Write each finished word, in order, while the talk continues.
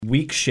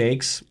weak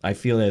shakes, I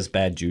feel there's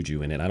bad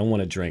juju in it. I don't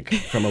want to drink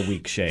from a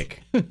weak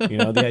shake.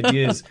 The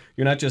idea is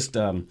you're not just,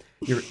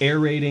 you're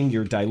aerating,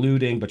 you're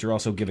diluting, but you're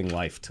also giving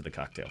life to the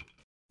cocktail.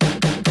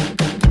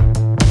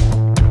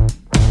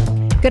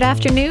 Good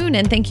afternoon,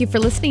 and thank you for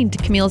listening to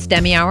Camille's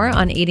Demi Hour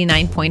on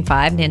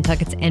 89.5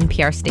 Nantucket's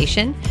NPR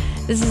station.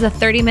 This is a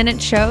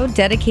 30-minute show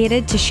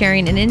dedicated to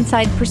sharing an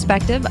inside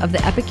perspective of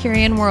the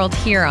Epicurean world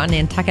here on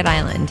Nantucket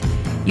Island.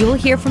 You will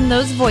hear from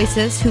those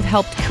voices who've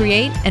helped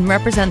create and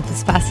represent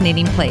this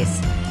fascinating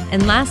place.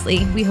 And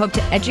lastly, we hope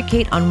to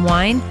educate on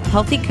wine,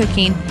 healthy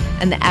cooking,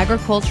 and the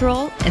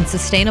agricultural and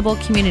sustainable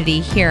community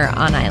here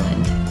on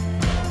island.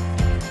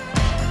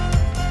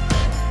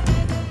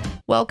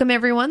 Welcome,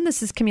 everyone.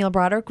 This is Camille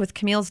Broderick with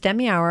Camille's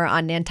Demi Hour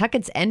on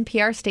Nantucket's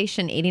NPR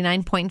station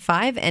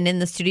 89.5. And in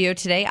the studio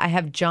today, I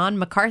have John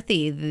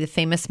McCarthy, the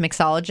famous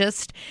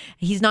mixologist.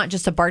 He's not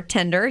just a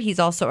bartender. He's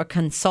also a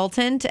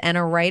consultant and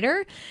a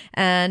writer.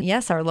 And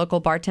yes, our local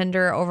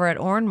bartender over at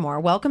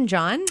Oranmore. Welcome,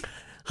 John.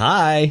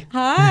 Hi.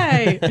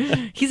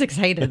 Hi. He's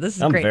excited. This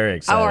is I'm great. very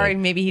excited. Or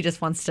maybe he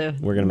just wants to...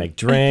 We're going to make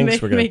drinks.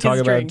 We're going to talk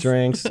about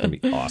drinks. drinks. It's going to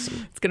be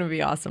awesome. It's going to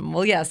be awesome.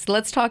 Well, yes,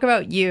 let's talk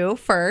about you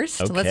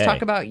first. Okay. Let's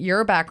talk about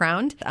your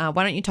background. Why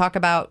don't you talk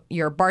about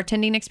your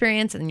bartending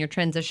experience and your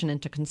transition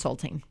into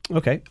consulting?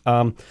 Okay.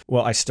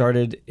 Well, I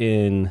started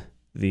in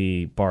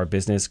the bar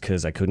business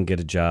because I couldn't get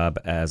a job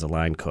as a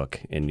line cook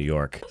in New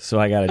York. So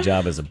I got a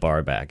job as a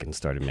bar back and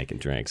started making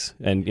drinks.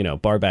 And,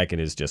 bar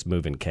backing is just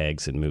moving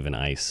kegs and moving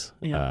ice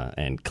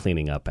and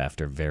cleaning up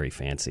after very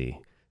fancy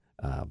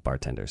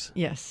bartenders.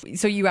 Yes.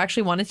 So you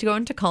actually wanted to go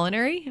into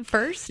culinary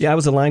first? Yeah, I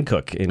was a line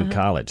cook in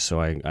college,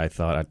 so I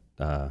thought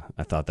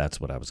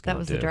that's what I was going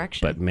to do. That was the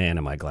direction. But man,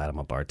 am I glad I'm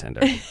a bartender.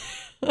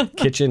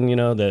 Kitchen,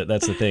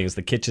 that's the thing. Is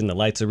the kitchen, the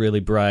lights are really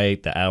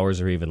bright, the hours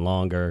are even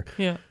longer.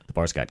 Yeah. The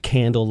bar's got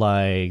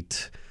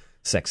candlelight,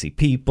 sexy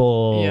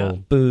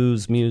people,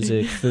 booze,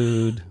 music,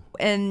 food.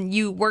 And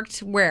you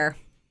worked where?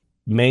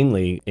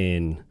 Mainly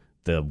in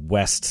the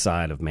west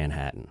side of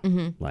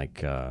Manhattan,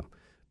 like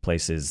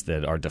places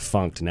that are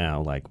defunct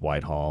now, like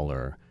Whitehall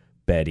or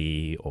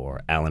Betty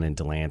or Allen and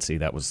Delancey.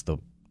 That was the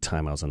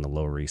time I was on the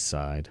Lower East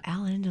Side.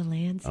 Allen and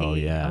Delancey. Oh,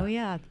 yeah. Oh,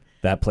 yeah.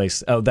 That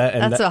place.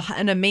 That's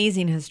an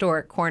amazing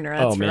historic corner.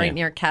 That's man. right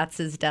near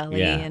Katz's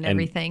Deli and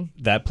everything.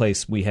 That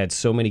place, we had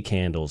so many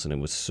candles and it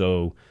was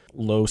so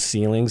low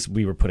ceilings.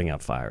 We were putting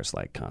out fires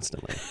like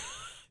constantly.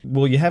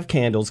 Well, you have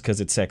candles because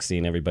it's sexy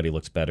and everybody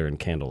looks better in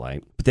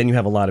candlelight. But then you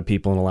have a lot of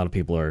people and a lot of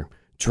people are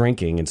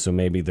drinking. And so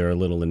maybe they're a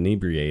little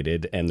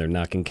inebriated and they're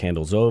knocking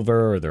candles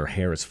over or their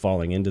hair is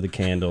falling into the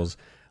candles.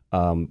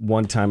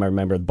 One time I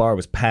remember the bar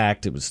was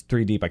packed. It was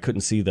 3 deep. I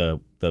couldn't see the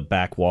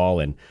back wall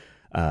and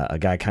a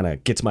guy kind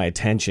of gets my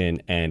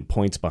attention and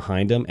points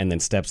behind him and then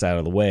steps out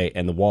of the way.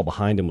 And the wall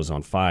behind him was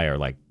on fire.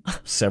 Like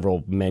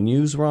several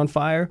menus were on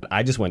fire.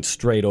 I just went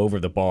straight over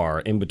the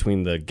bar in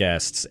between the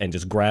guests and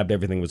just grabbed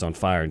everything that was on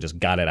fire and just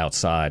got it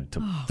outside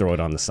to throw it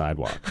on the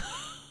sidewalk.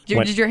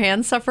 Did your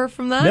hands suffer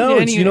from that? No,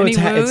 any wounds?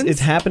 It's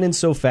happening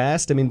so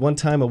fast. I mean, one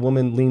time a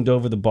woman leaned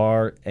over the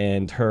bar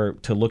and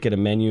to look at a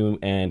menu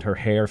and her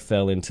hair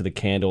fell into the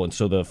candle. And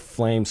so the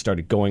flame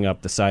started going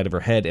up the side of her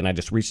head. And I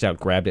just reached out,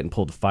 grabbed it and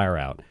pulled the fire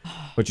out.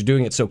 But you're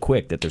doing it so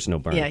quick that there's no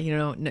burn. Yeah, you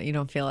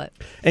don't feel it.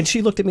 And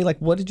she looked at me like,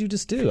 what did you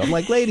just do? I'm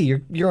like,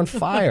 lady, you're on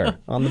fire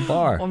on the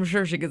bar. Well, I'm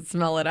sure she could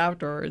smell it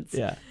afterwards.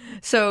 Yeah.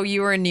 So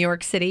you were in New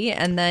York City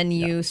and then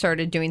you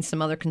started doing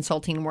some other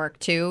consulting work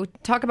too.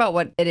 Talk about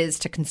what it is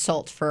to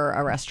consult for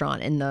a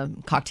restaurant in the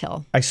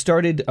cocktail. I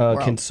started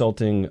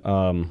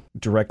consulting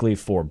directly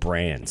for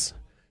brands.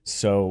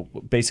 So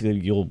basically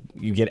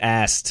you get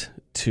asked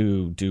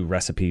to do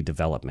recipe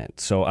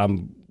development. So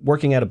I'm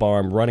working at a bar,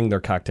 I'm running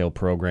their cocktail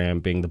program,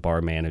 being the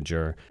bar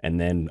manager,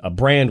 and then a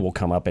brand will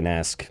come up and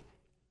ask,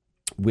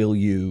 will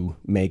you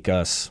make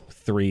us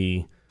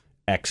 3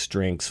 X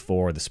drinks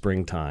for the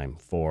springtime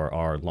for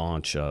our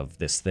launch of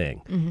this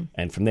thing? Mm-hmm.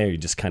 And from there, you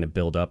just kind of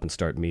build up and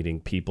start meeting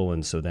people.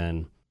 And so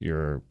then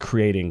you're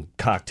creating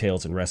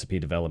cocktails and recipe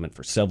development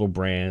for several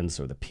brands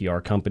or the PR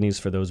companies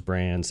for those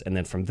brands. And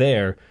then from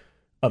there,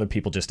 other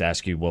people just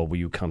ask you, well, will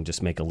you come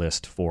just make a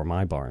list for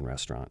my bar and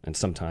restaurant? And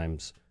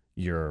sometimes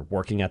you're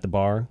working at the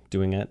bar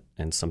doing it,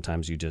 and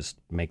sometimes you just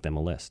make them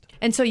a list.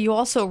 And so you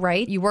also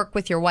write. You work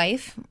with your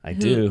wife. I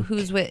do.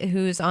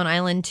 Who's on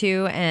island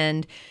too,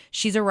 and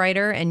she's a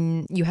writer.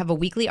 And you have a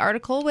weekly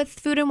article with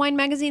Food and Wine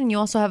magazine, and you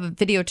also have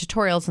video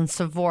tutorials on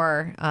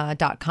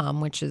Savor.com,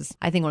 which is,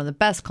 I think, one of the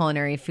best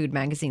culinary food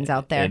magazines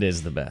out there. It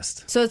is the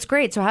best. So it's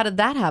great. So how did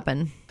that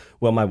happen?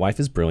 Well, my wife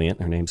is brilliant.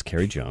 Her name's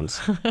Carrie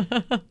Jones,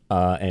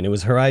 and it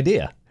was her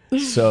idea.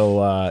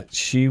 So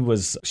she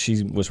was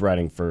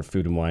writing for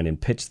Food and Wine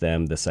and pitched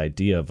them this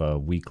idea of a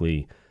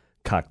weekly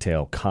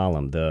cocktail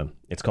column.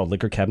 It's called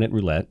Liquor Cabinet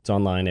Roulette. It's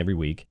online every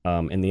week.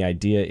 And the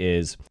idea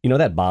is,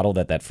 that bottle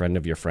that friend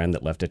of your friend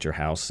that left at your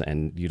house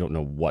and you don't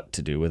know what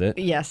to do with it?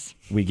 Yes.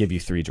 We give you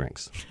 3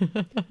 drinks.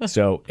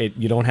 So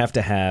you don't have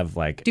to have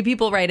like... Do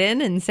people write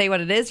in and say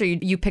what it is, or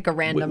you pick a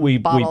random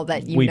bottle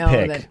that you we know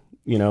pick. that...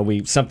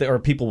 or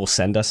people will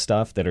send us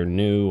stuff that are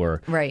new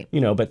or, Right.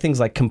 but things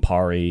like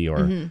Campari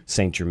or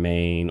Saint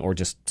Germain or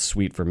just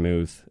sweet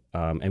vermouth,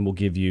 and we'll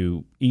give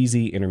you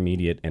easy,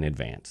 intermediate, and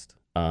advanced.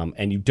 And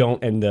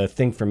the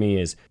thing for me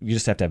is you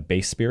just have to have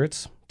base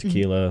spirits,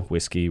 tequila,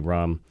 whiskey,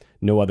 rum,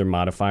 no other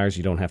modifiers.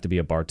 You don't have to be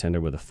a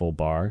bartender with a full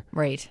bar.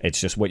 Right.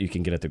 It's just what you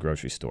can get at the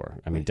grocery store.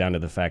 I mean, down to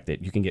the fact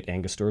that you can get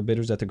Angostura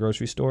bitters at the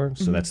grocery store.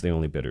 So that's the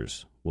only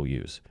bitters we'll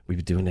use. We've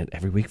been doing it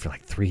every week for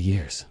like 3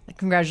 years.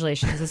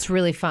 Congratulations. It's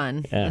really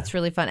fun. Yeah. It's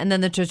really fun. And then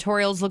the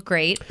tutorials look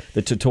great.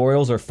 The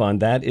tutorials are fun.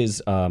 That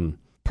is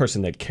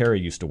person that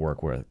Carrie used to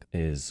work with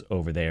is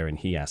over there, and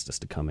he asked us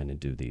to come in and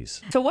do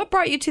these. So what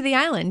brought you to the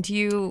island?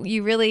 You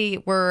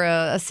really were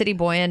a city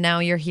boy, and now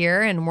you're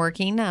here and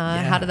working.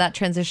 How did that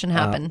transition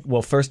happen?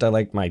 Well, first,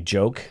 my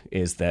joke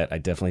is that I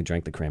definitely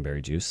drank the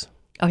cranberry juice.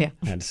 Oh, yeah.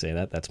 I had to say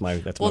that.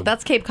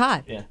 That's Cape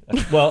Cod. Yeah.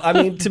 Well, I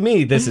mean, to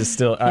me, this is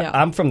still,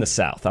 I'm from the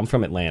South. I'm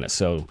from Atlanta.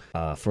 So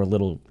for a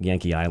little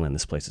Yankee island,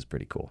 this place is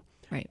pretty cool.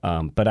 Right.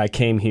 But I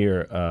came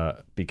here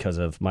because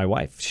of my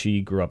wife.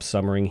 She grew up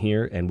summering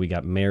here, and we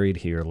got married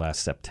here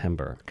last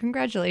September.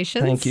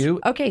 Congratulations. Thank you.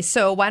 Okay,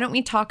 so why don't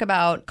we talk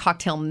about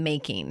cocktail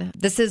making?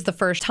 This is the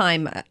first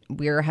time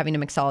we're having a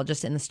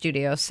mixologist in the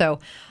studio. So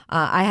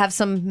I have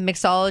some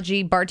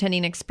mixology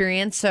bartending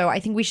experience, so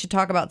I think we should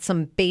talk about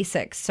some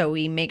basics so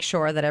we make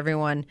sure that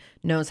everyone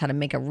knows how to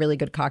make a really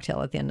good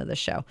cocktail at the end of the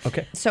show.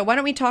 Okay. So why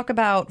don't we talk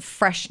about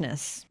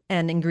freshness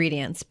and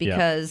ingredients,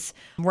 because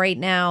right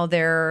now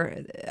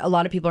a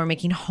lot of people are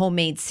making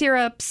homemade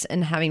syrups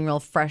and having real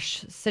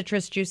fresh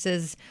citrus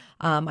juices.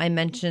 I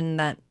mentioned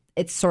that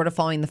it's sort of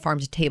following the farm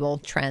to table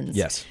trends.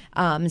 Yes.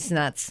 So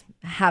that's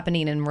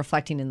happening and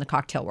reflecting in the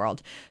cocktail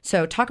world.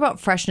 So talk about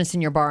freshness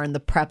in your bar and the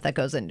prep that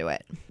goes into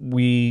it.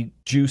 We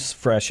juice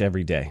fresh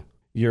every day.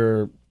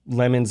 Your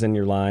lemons and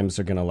your limes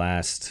are going to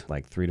last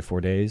like 3 to 4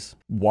 days.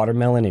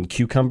 Watermelon and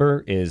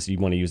cucumber you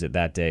want to use it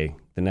that day.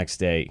 The next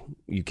day,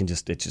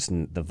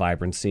 the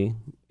vibrancy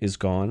is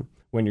gone.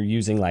 When you're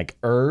using like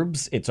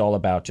herbs, it's all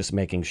about just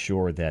making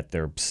sure that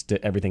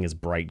everything is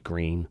bright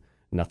green,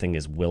 nothing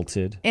is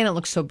wilted. And it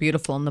looks so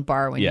beautiful in the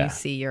bar when you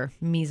see your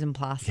mise en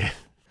place. Yeah.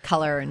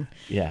 Color and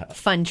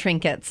fun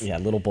trinkets. Yeah,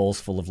 little bowls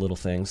full of little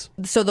things.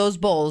 So those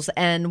bowls,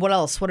 and what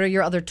else? What are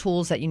your other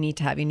tools that you need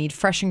to have? You need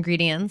fresh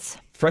ingredients.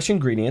 Fresh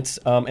ingredients,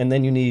 and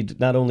then you need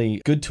not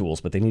only good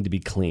tools, but they need to be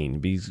clean.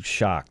 Be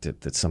shocked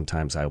that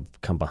sometimes I'll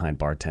come behind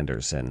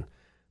bartenders and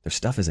their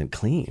stuff isn't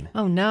clean.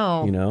 Oh,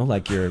 no.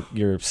 Like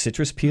your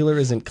citrus peeler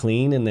isn't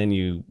clean, and then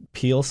you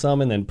peel some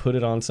and then put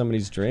it on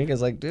somebody's drink.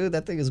 It's like, dude,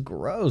 that thing is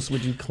gross.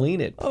 Would you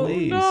clean it,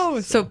 please? Oh,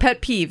 no. So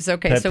pet peeves.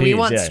 Okay, we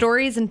want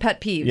stories and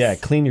pet peeves. Yeah,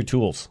 clean your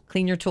tools.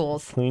 Clean your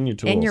tools. Clean your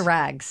tools. And your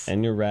rags.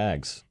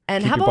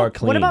 And keep your bar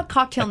clean. What about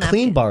cocktail napkins? A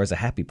clean bar is a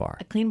happy bar.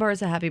 A clean bar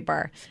is a happy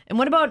bar. And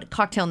what about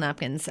cocktail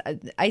napkins?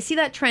 I see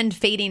that trend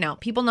fading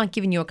out. People not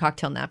giving you a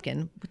cocktail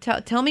napkin.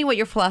 Tell me what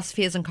your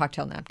philosophy is on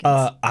cocktail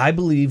napkins. I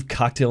believe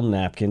cocktail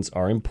napkins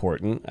are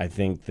important. I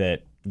think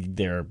that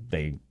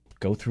they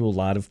go through a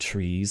lot of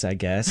trees, I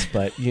guess,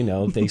 but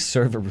they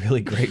serve a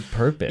really great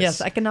purpose.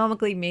 Yes,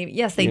 economically, maybe.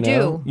 Yes, they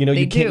do. You know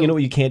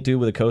what you can't do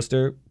with a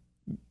coaster?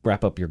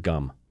 Wrap up your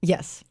gum.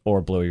 Yes.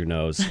 Or blow your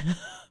nose.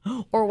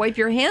 Or wipe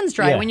your hands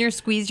dry when you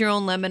squeeze your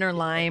own lemon or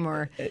lime,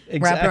 or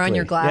wrap around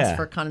your glass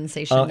for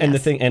condensation.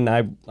 And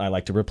I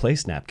like to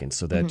replace napkins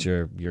so that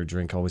your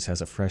drink always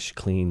has a fresh,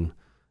 clean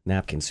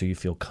napkin, so you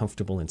feel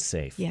comfortable and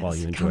safe while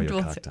you enjoy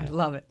your cocktail. I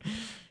love it.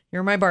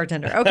 You're my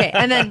bartender. Okay,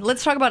 and then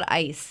let's talk about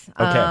ice.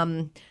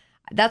 Okay.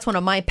 That's one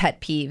of my pet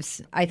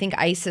peeves. I think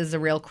ice is a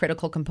real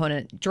critical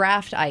component.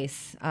 Draft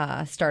ice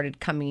started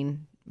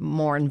coming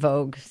more in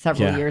vogue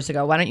several years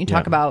ago. Why don't you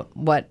talk about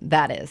what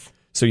that is?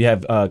 So you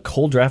have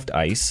cold draft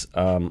ice.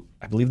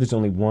 I believe there's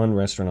only one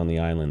restaurant on the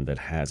island that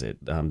has it.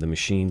 The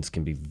machines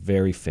can be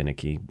very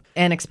finicky.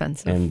 And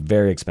expensive. And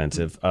very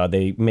expensive.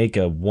 They make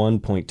a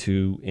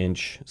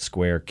 1.2-inch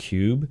square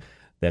cube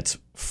that's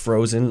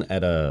frozen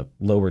at a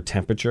lower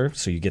temperature.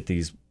 So you get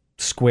these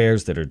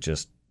squares that are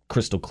just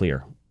crystal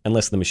clear,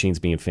 unless the machine's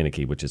being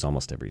finicky, which is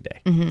almost every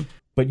day. Mm-hmm.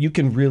 But you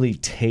can really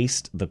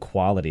taste the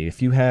quality.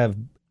 If you have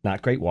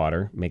not great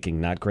water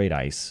making not great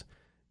ice,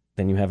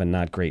 then you have a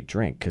not great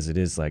drink, because it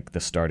is like the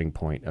starting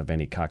point of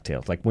any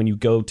cocktail. Like when you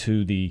go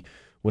to the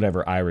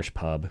whatever Irish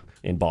pub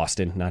in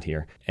Boston, not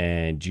here,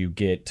 and you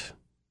get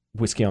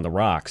whiskey on the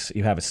rocks,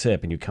 you have a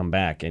sip and you come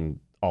back and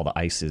all the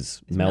ice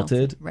is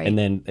melted, right. And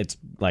then it's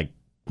like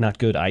not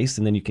good ice,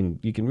 and then you can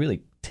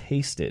really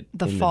taste it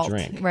in the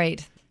drink.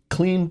 Right.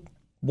 Clean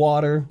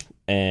water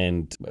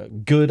and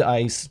good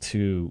ice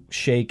to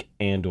shake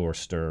and or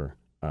stir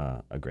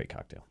a great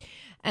cocktail.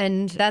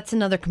 And that's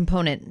another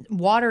component.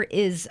 Water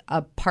is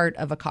a part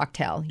of a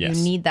cocktail. Yes.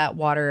 You need that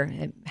water.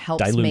 It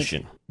helps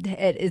dilution.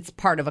 It's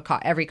part of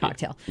every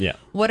cocktail. Yeah.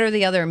 What are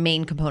the other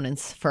main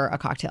components for a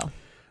cocktail?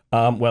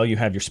 Well, you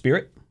have your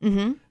spirit.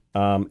 Mm-hmm.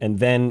 And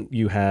then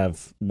you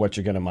have what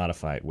you're going to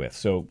modify it with.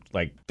 So,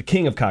 like, the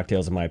king of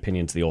cocktails, in my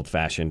opinion, is the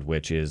old-fashioned,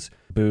 which is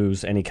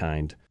booze, any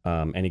kind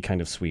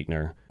of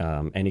sweetener,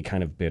 any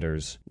kind of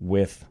bitters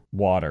with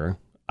water,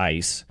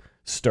 ice,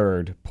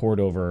 stirred, poured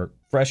over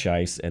fresh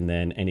ice, and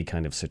then any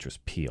kind of citrus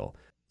peel.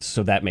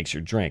 So that makes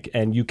your drink.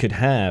 And you could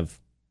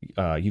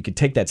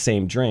take that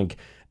same drink,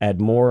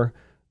 add more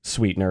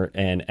sweetener,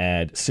 and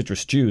add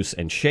citrus juice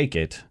and shake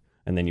it,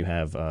 and then you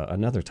have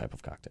another type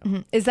of cocktail.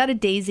 Mm-hmm. Is that a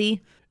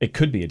daisy? It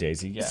could be a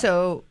daisy, yeah.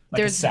 So like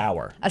there's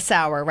a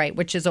sour, right,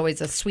 which is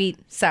always a sweet,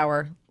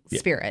 sour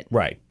spirit.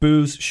 Right.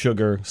 Booze,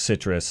 sugar,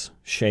 citrus,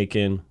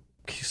 shaken,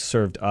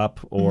 served up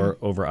or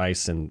over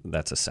ice, and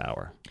that's a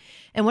sour.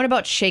 And what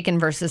about shaken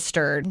versus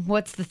stirred?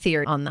 What's the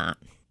theory on that?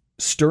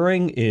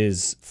 Stirring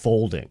is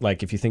folding.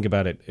 Like if you think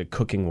about it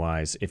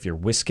cooking-wise, if you're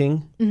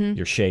whisking,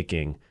 you're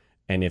shaking.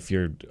 And if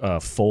you're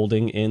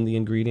folding in the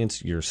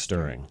ingredients, you're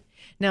stirring.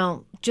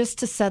 Now, just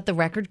to set the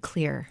record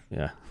clear,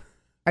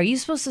 are you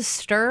supposed to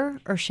stir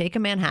or shake a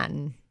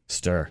Manhattan?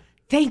 Stir.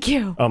 Thank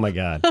you. Oh, my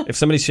God. If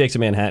somebody shakes a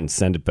Manhattan,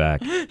 send it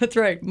back. That's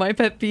right. My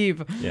pet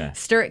peeve. Yeah.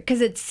 Stir it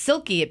because it's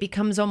silky. It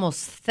becomes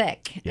almost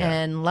thick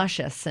and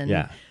luscious.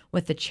 And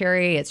with the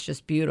cherry, it's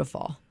just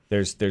beautiful.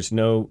 There's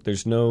no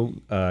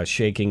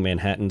shaking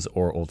Manhattans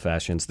or old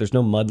fashions. There's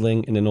no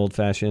muddling in an old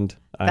fashioned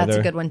either. That's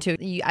a good one too.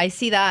 I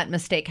see that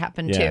mistake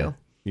happen too.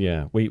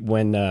 Yeah.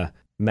 When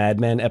Mad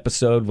Men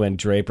episode when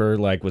Draper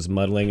was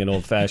muddling an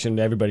old fashioned,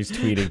 everybody's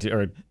tweeting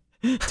or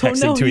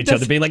texting to each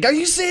other, being like, "Are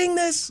you seeing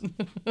this?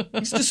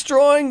 He's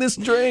destroying this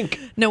drink."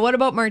 Now, what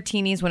about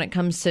martinis when it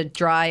comes to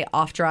dry,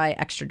 off dry,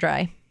 extra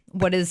dry?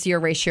 What is your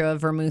ratio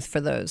of vermouth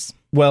for those?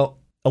 Well,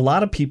 a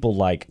lot of people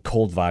like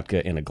cold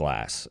vodka in a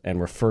glass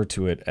and refer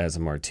to it as a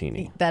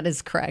martini. That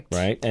is correct.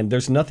 Right? And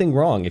there's nothing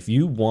wrong. If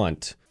you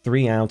want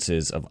 3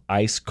 ounces of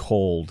ice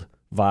cold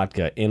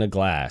vodka in a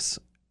glass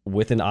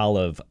with an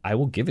olive, I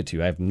will give it to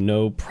you. I have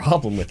no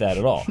problem with that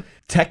at all.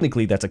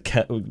 Technically, that's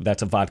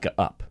a vodka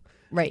up.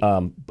 Right.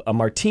 A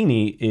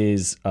martini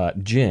is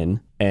gin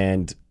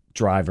and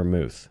dry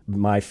vermouth.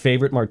 My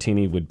favorite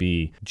martini would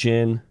be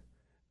gin,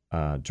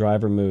 dry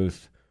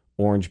vermouth,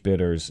 orange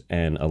bitters,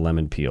 and a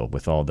lemon peel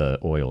with all the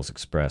oils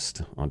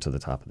expressed onto the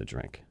top of the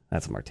drink.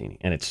 That's a martini,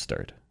 and it's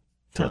stirred.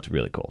 So it's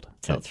really cold.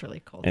 So it's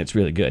really cold. And it's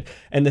really good.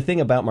 And the thing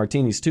about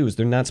martinis, too, is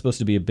they're not supposed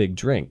to be a big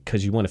drink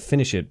because you want to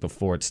finish it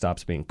before it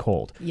stops being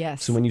cold.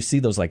 Yes. So when you see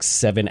those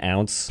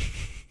 7-ounce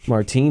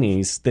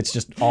martinis that's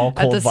just all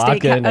cold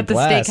vodka in a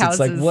glass, it's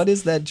like, what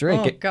is that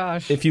drink? Oh,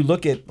 gosh. If you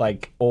look at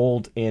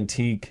old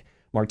antique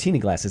martini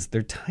glasses,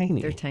 they're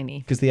tiny. They're tiny.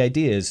 Because the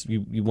idea is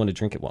you want to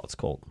drink it while it's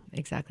cold.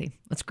 Exactly.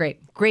 That's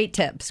great. Great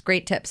tips.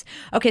 Great tips.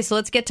 Okay, so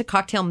let's get to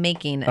cocktail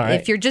making. All right.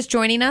 If you're just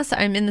joining us,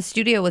 I'm in the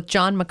studio with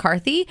John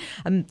McCarthy,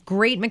 a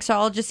great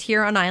mixologist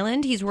here on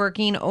Island. He's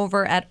working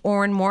over at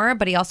Oranmore,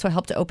 but he also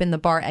helped to open the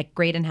bar at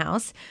Graydon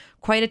House.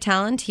 Quite a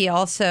talent. He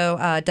also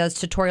does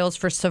tutorials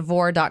for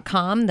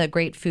Savor.com, the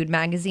great food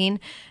magazine,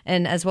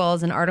 and as well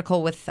as an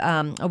article with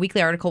a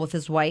weekly article with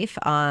his wife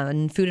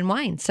on food and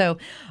wine. So,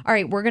 all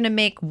right, we're going to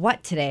make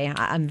what today?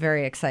 I'm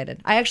very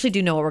excited. I actually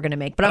do know what we're going to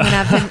make, but I'm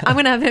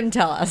going to have him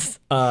tell us.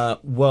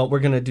 Well, we're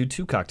going to do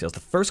 2 cocktails. The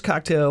first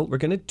cocktail we're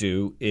going to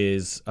do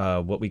is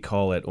what we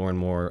call at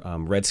Oranmore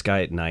Red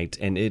Sky at Night,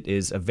 and it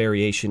is a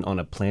variation on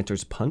a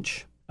Planter's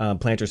Punch.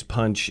 Planter's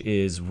Punch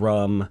is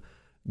rum,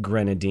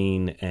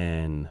 grenadine,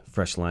 and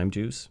fresh lime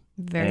juice.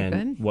 Very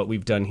good. What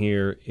we've done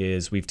here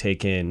is we've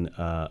taken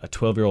a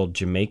 12-year-old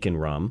Jamaican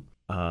rum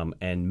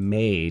and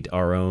made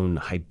our own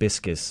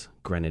hibiscus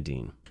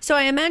grenadine. So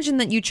I imagine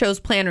that you chose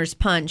Planter's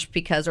Punch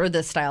or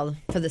the style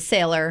for the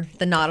sailor,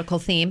 the nautical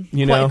theme.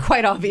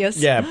 Quite obvious.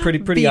 Yeah, pretty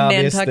Being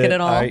obvious Nantucket that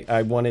and all.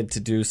 I wanted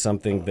to do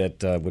something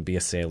that would be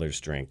a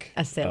sailor's drink.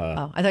 A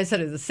sailor. I thought you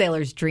said it was a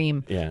sailor's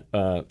dream. Yeah.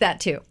 That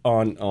too.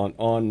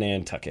 On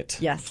Nantucket.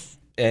 Yes.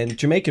 And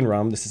Jamaican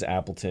rum, this is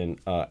Appleton,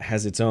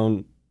 has its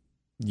own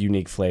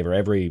unique flavor.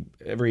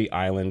 Every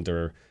island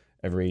or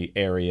every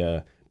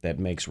area that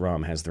makes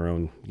rum has their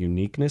own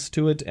uniqueness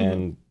to it. Mm-hmm.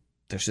 And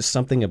there's just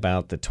something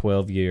about the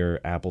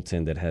 12-year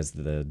Appleton that has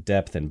the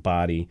depth and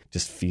body,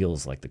 just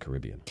feels like the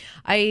Caribbean.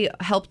 I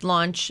helped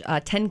launch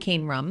 10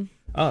 Cane Rum.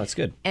 Oh, that's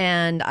good.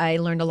 And I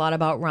learned a lot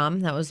about rum.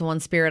 That was the one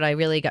spirit I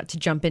really got to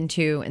jump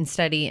into and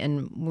study.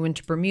 And we went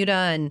to Bermuda,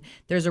 and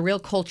there's a real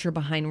culture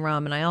behind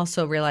rum. And I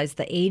also realized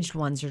the aged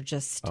ones are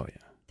just... Oh, yeah.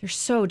 They're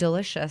so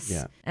delicious.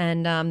 Yeah.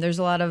 And there's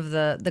a lot of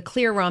the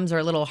clear rums are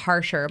a little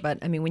harsher, but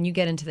I mean, when you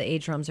get into the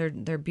aged rums,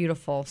 they're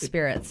beautiful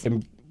spirits.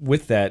 And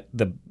with that,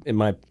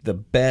 the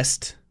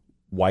best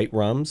white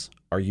rums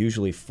are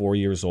usually 4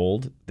 years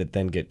old that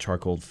then get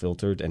charcoal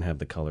filtered and have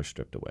the color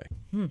stripped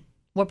away.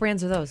 What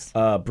brands are those?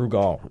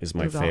 Brugal is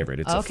my favorite.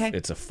 It's okay.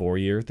 It's a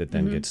 4-year that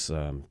then gets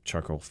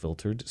charcoal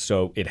filtered.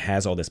 So it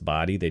has all this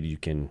body that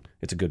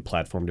it's a good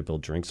platform to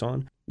build drinks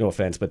on. No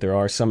offense, but there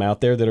are some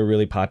out there that are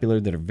really popular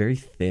that are very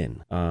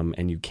thin,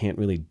 and you can't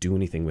really do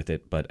anything with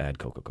it but add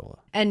Coca-Cola.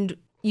 And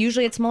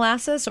usually it's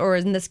molasses, or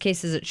in this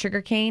case, is it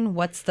sugarcane?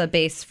 What's the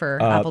base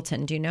for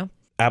Appleton? Do you know?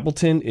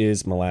 Appleton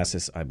is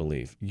molasses, I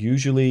believe.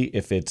 Usually,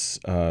 if it's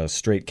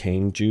straight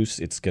cane juice,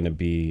 it's going to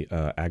be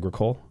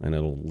agricole, and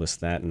it'll list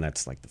that, and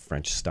that's like the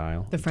French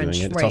style. The French,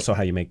 doing it. It's right. also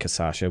how you make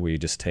cassasha, where you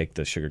just take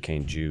the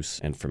sugarcane juice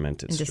and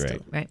ferment it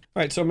straight. Right.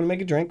 All right, so I'm going to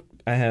make a drink.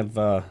 I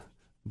have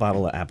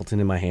bottle of Appleton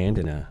in my hand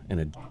and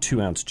a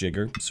 2-ounce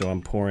jigger. So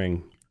I'm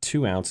pouring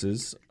 2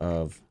 ounces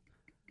of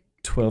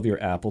 12-year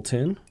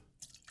Appleton.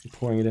 I'm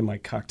pouring it in my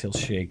cocktail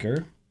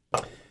shaker.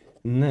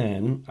 And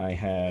then I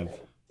have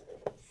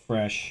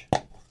fresh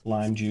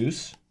lime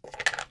juice.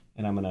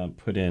 And I'm going to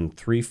put in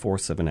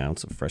 3/4 of an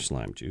ounce of fresh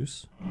lime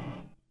juice.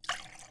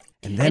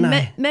 And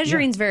then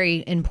measuring's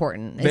very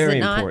important, is very it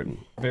not? important.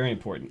 Very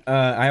important.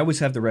 I always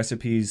have the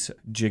recipes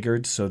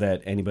jiggered so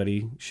that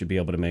anybody should be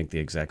able to make the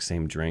exact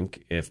same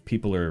drink. If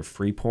people are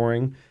free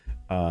pouring,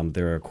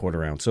 they're a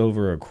 1/4 ounce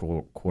over, a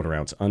 1/4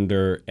 ounce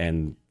under,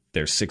 and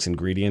there's 6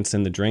 ingredients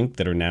in the drink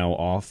that are now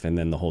off, and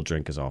then the whole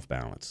drink is off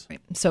balance. Right.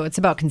 So it's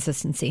about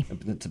consistency.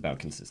 It's about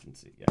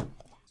consistency, yeah.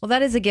 Well,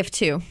 that is a gift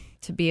too,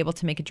 to be able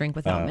to make a drink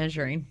without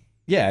measuring.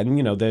 Yeah,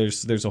 and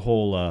there's a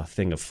whole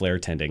thing of flare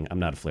tending. I'm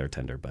not a flare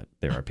tender, but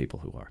there are people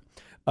who are.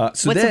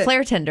 What's a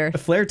flare tender? A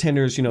flare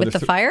tender is, with the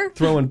fire?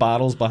 Throwing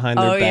bottles behind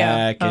their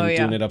back and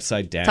doing it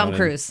upside down. Tom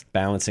Cruise.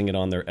 Balancing it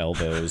on their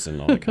elbows and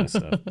all that kind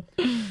of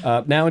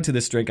stuff. Now into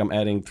this drink, I'm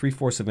adding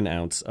 3/4 of an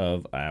ounce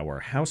of our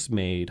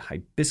house-made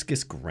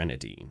hibiscus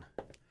grenadine.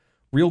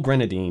 Real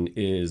grenadine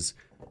is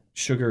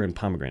sugar and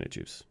pomegranate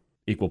juice,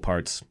 equal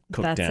parts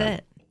cooked down.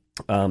 That's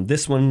it.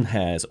 This one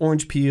has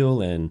orange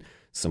peel and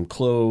some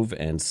clove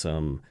and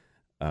some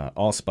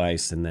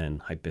allspice and then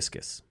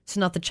hibiscus. It's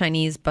not the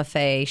Chinese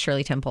buffet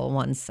Shirley Temple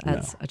ones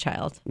as a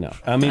child. No,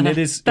 I mean it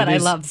is that I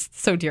love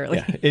so dearly.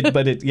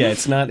 Yeah,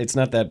 it's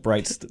not that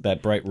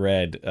bright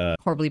red.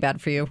 Horribly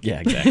bad for you. Yeah,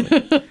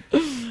 exactly.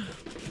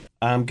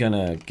 I'm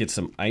gonna get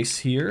some ice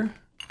here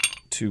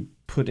to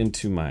put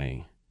into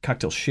my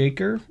cocktail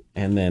shaker,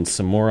 and then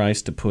some more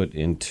ice to put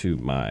into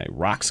my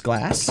rocks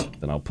glass.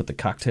 Then I'll put the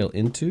cocktail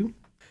into,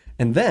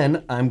 and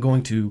then I'm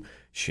going to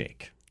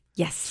shake.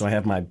 Yes. So I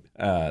have my,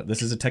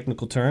 this is a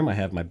technical term, I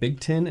have my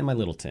big tin and my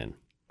little tin.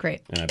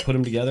 Great. And I put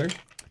them together,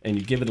 and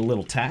you give it a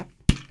little tap,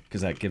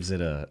 because that gives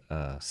it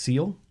a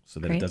seal, so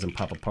that it doesn't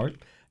pop apart.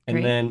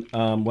 And then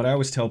what I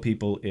always tell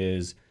people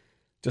is,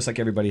 just like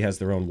everybody has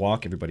their own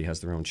walk, everybody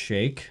has their own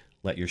shake.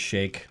 Let your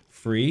shake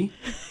free.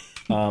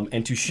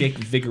 And to shake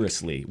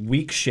vigorously.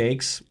 Weak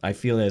shakes, I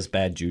feel has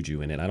bad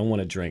juju in it. I don't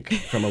want to drink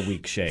from a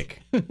weak shake.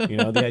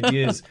 The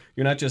idea is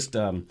you're not just,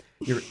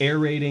 you're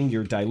aerating,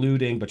 you're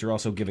diluting, but you're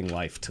also giving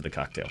life to the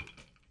cocktail.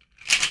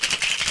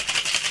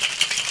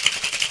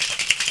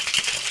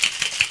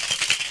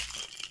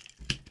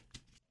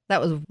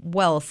 That was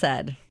well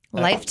said.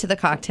 Life to the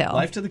cocktail.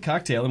 Life to the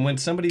cocktail. And when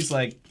somebody's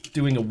like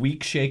doing a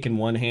weak shake in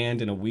one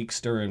hand and a weak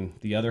stir in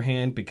the other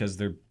hand because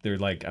they're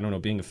like, I don't know,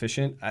 being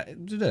efficient,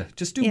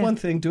 just do one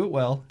thing, do it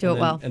well.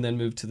 And then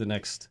move to the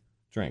next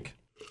drink.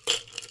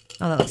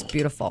 Oh, that looks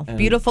beautiful.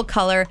 Beautiful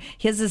color.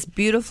 He has this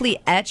beautifully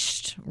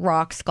etched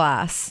rocks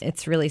glass.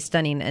 It's really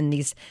stunning. And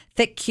these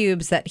thick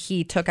cubes that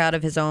he took out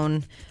of his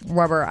own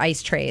rubber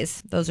ice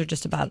trays. Those are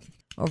just about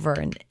over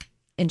 1.5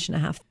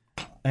 inches.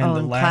 And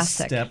the last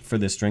step for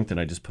this drink that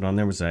I just put on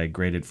there was I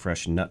grated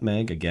fresh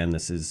nutmeg. Again,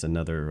 this is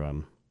another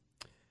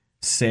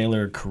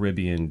Sailor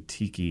Caribbean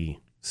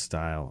tiki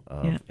style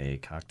of a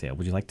cocktail.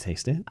 Would you like to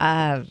taste it?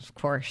 Of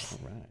course.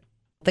 All right.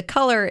 The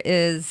color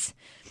is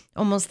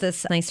almost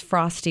this nice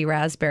frosty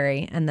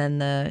raspberry, and then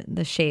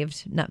the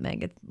shaved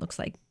nutmeg. It looks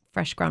like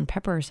fresh ground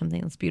pepper or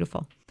something. It's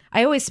beautiful.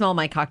 I always smell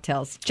my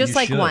cocktails, just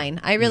like wine.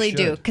 I really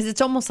do, because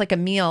it's almost like a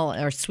meal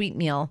or sweet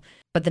meal,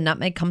 but the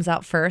nutmeg comes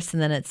out first,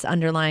 and then it's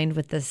underlined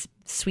with this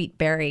sweet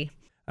berry.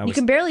 You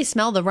can barely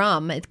smell the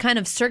rum. It kind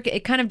of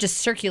just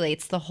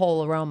circulates the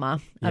whole aroma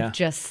of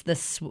just the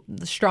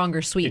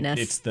stronger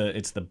sweetness.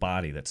 It's the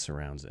body that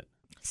surrounds it.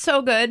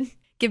 So good.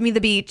 Give me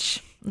the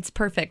beach. It's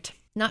perfect.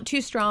 Not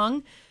too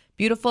strong.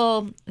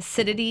 Beautiful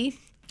acidity.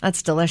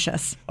 That's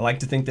delicious. I like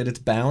to think that it's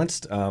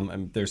balanced.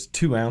 There's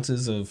 2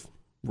 ounces of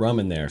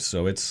rum in there,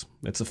 so it's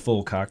a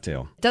full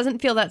cocktail. Doesn't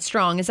feel that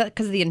strong. Is that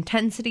because of the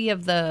intensity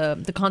of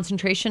the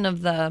concentration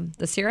of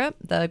the syrup,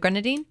 the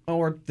grenadine?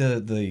 Or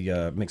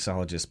the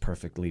mixologist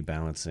perfectly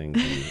balancing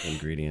the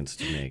ingredients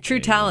to make true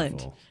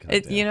talent.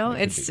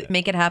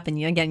 Make it happen.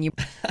 You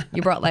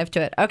brought life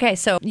to it. Okay,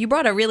 so you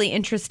brought a really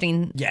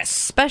interesting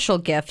special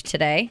gift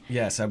today.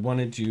 Yes, I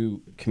wanted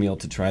you, Camille,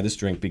 to try this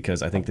drink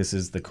because I think this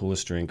is the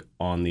coolest drink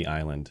on the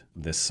island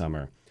this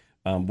summer.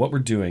 What we're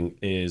doing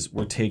is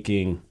we're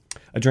taking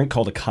a drink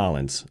called a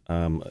Collins.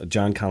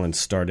 John Collins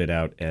started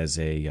out as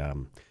a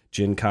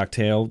gin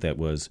cocktail that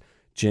was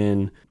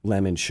gin,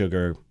 lemon,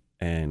 sugar,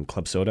 and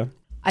club soda.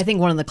 I think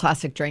one of the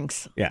classic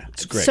drinks. Yeah,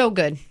 it's great. So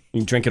good. You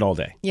can drink it all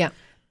day. Yeah.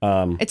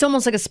 It's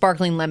almost like a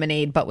sparkling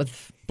lemonade, but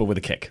with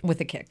a kick.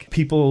 With a kick.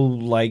 People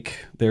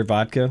like their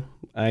vodka,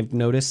 I've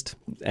noticed.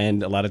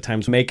 And a lot of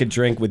times make a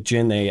drink with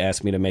gin, they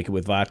ask me to make it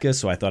with vodka.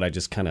 So I thought I'd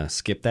just kind of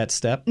skip that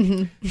step.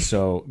 Mm-hmm.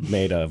 So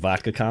made a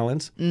vodka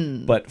Collins.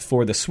 But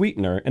for the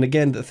sweetener, and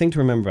again, the thing to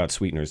remember about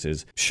sweeteners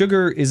is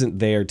sugar isn't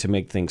there to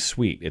make things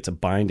sweet. It's a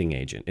binding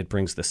agent. It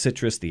brings the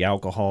citrus, the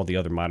alcohol, the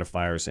other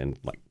modifiers, and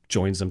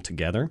joins them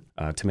together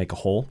to make a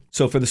whole.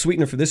 So for the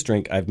sweetener for this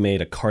drink, I've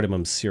made a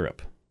cardamom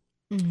syrup.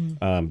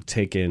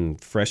 Taken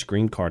fresh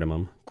green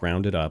cardamom,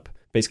 ground it up,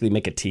 basically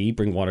make a tea,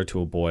 bring water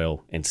to a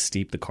boil, and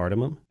steep the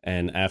cardamom.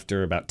 And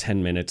after about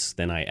 10 minutes,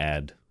 then I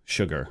add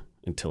sugar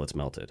until it's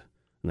melted.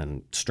 And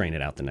then strain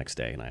it out the next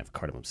day, and I have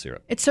cardamom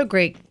syrup. It's so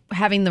great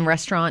having the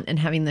restaurant and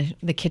having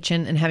the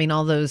kitchen and having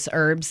all those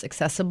herbs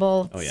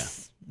accessible. Oh, yeah.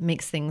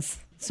 Makes things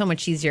so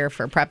much easier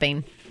for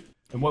prepping.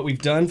 And what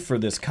we've done for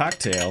this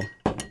cocktail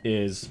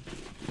is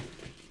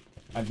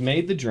I've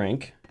made the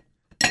drink,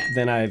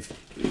 then I've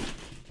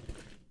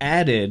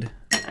added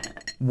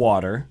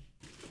water,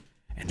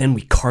 and then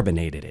we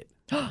carbonated it.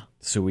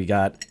 So we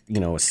got, a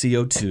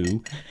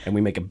CO2, and we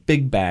make a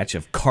big batch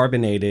of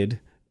carbonated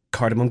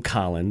cardamom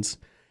Collins,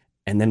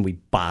 and then we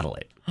bottle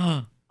it.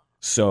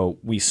 So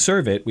we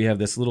serve it. We have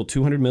this little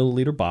 200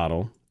 milliliter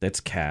bottle that's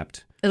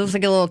capped. It looks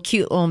like a little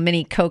cute little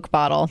mini Coke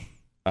bottle.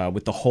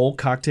 With the whole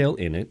cocktail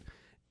in it.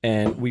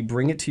 And we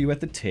bring it to you at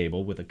the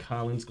table with a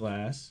Collins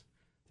glass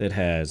that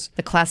has...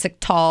 The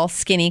classic tall,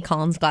 skinny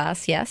Collins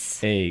glass,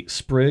 yes. A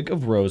sprig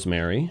of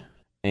rosemary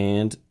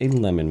and a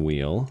lemon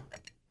wheel.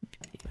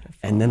 Beautiful.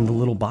 And then the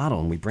little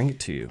bottle, and we bring it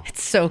to you.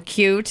 It's so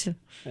cute.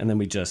 And then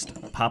we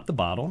just pop the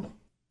bottle.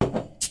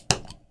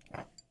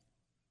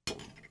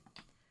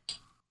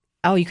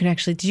 Oh, you can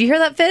actually... Did you hear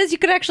that fizz? You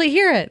could actually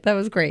hear it. That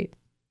was great.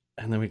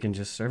 And then we can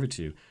just serve it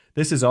to you.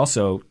 This is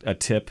also a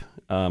tip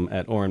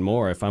at Oran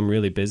Moore. If I'm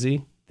really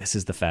busy, this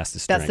is the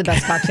fastest That's drink. the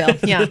best cocktail.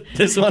 Yeah.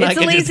 This one it's I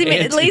can just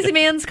hand to lazy you.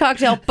 man's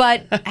cocktail,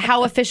 but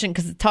how efficient,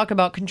 because talk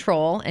about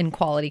control and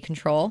quality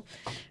control.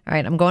 All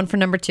right, I'm going for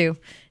number 2.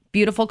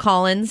 Beautiful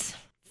Collins,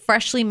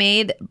 freshly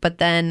made, but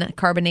then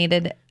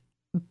carbonated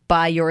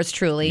by yours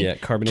truly. Yeah,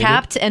 carbonated.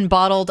 Capped and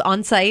bottled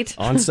on site.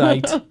 On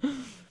site.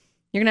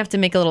 You're going to have to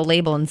make a little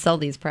label and sell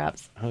these,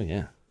 perhaps. Oh,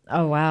 yeah.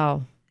 Oh,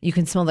 wow. You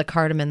can smell the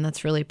cardamom.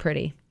 That's really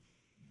pretty.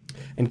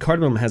 And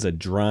cardamom has a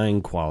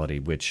drying quality,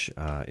 which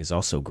is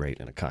also great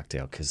in a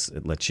cocktail because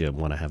it lets you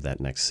want to have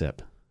that next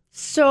sip.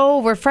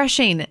 So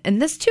refreshing.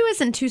 And this, too,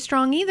 isn't too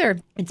strong either.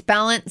 It's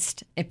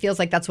balanced. It feels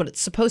like that's what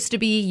it's supposed to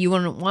be. You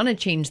wouldn't want to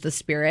change the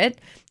spirit.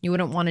 You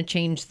wouldn't want to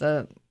change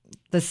the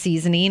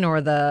seasoning or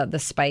the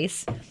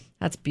spice.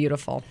 That's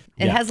beautiful.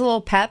 It has a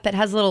little pep. It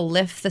has a little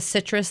lift. The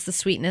citrus, the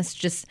sweetness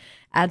just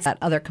adds that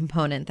other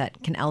component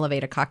that can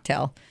elevate a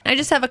cocktail. I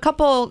just have a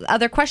couple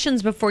other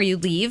questions before you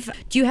leave.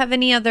 Do you have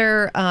any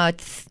other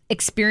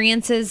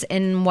experiences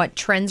in what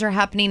trends are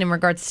happening in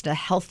regards to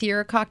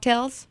healthier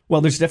cocktails?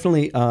 Well, there's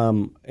definitely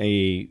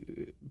a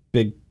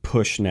big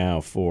push now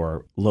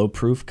for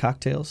low-proof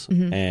cocktails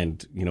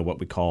and, what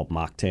we call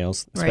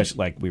mocktails, especially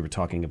like we were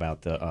talking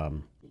about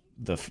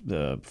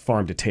the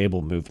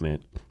farm-to-table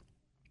movement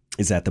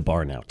is at the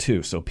bar now,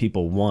 too. So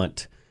people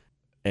want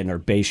an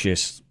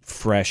herbaceous,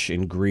 fresh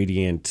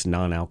ingredient,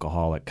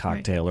 non-alcoholic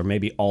cocktail, or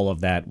maybe all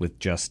of that with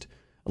just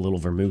a little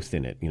vermouth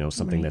in it,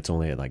 something that's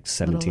only at like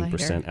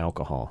 17%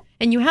 alcohol.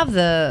 And you have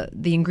the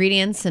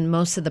ingredients and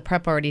most of the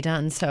prep already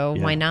done, so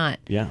why not?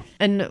 Yeah.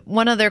 And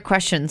one other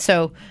question.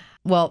 So,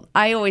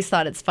 I always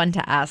thought it's fun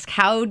to ask,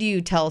 how do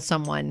you tell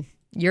someone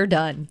you're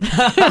done?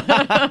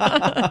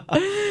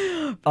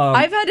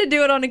 I've had to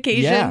do it on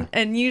occasion,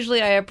 and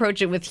usually I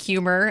approach it with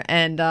humor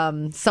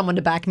and someone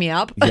to back me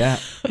up. Yeah.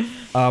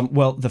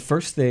 Well, the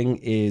first thing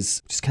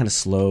is just kind of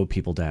slow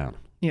people down.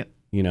 Yeah.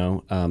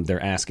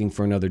 They're asking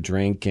for another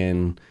drink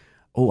and,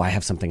 I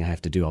have something I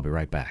have to do. I'll be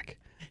right back.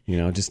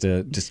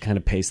 Just kind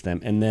of pace them.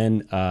 And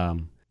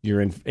then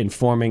you're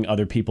informing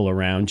other people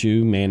around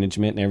you,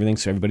 management and everything.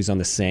 So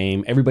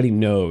everybody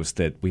knows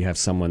that we have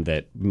someone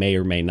that may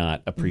or may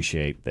not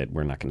appreciate that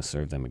we're not going to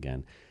serve them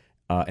again.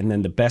 And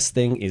then the best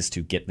thing is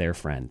to get their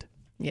friend.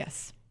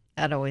 Yes,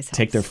 that always helps.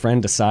 Take their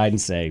friend aside and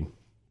say,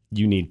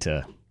 you need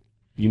to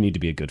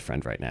be a good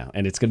friend right now.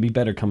 And it's going to be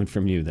better coming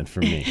from you than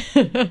from me.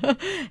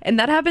 And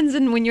that happens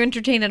when you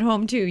entertain at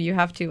home, too. You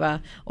have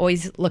to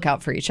always look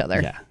out for each other.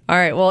 Yeah. All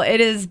right. Well, it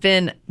has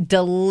been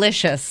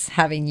delicious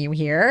having you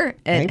here.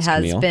 Thanks, it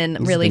has Camille.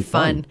 been really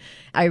fun.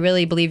 I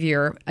really believe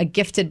you're a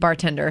gifted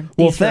bartender.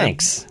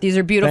 Thanks. These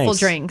are beautiful Thanks.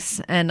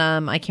 drinks. And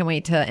I can't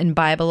wait to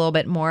imbibe a little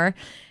bit more.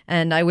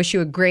 And I wish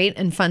you a great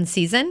and fun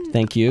season.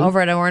 Thank you.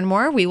 Over at Oran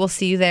Moore. We will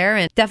see you there.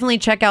 And definitely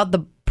check out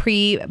the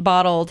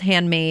pre-bottled,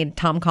 handmade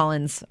Tom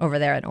Collins over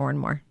there at Oran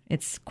Moore.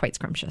 It's quite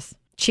scrumptious.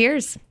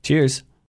 Cheers. Cheers.